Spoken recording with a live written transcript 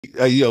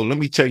Yo, let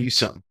me tell you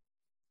something.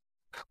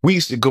 We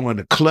used to go in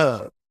the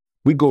club.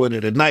 We go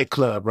into the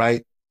nightclub,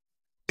 right?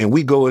 And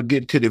we go and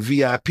get to the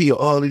VIP.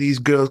 All of these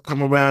girls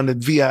come around the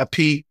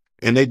VIP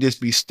and they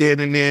just be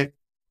standing there.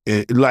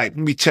 And like,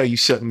 let me tell you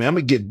something, man. I'm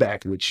gonna get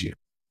back with you.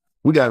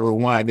 We gotta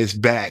rewind this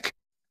back.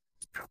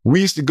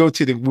 We used to go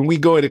to the when we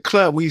go to the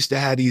club, we used to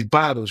have these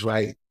bottles,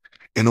 right?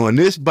 And on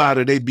this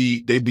bottle, they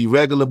be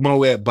regular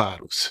Moet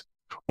bottles.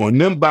 On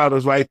them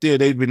bottles right there,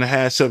 they've been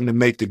had something to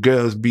make the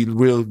girls be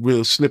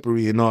real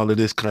slippery and all of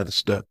this kind of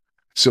stuff.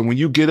 So when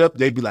you get up,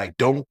 they be like,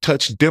 don't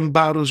touch them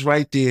bottles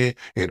right there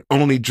and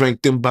only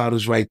drink them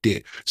bottles right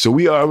there. So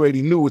we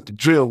already knew what the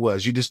drill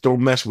was. You just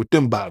don't mess with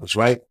them bottles,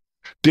 right?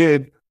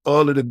 Then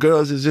all of the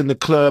girls is in the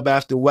club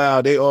after a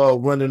while. They all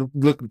running,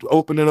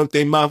 opening up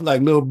their mouth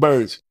like little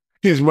birds.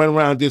 He's running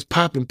around just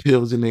popping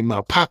pills in their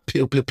mouth. Pop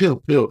pill, pill,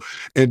 pill, pill.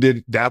 And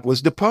then that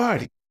was the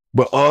party.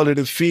 But all of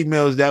the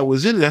females that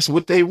was in it, that's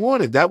what they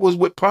wanted. That was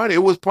what party. It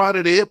was part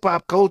of the hip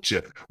hop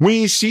culture.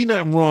 We ain't see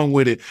nothing wrong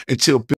with it until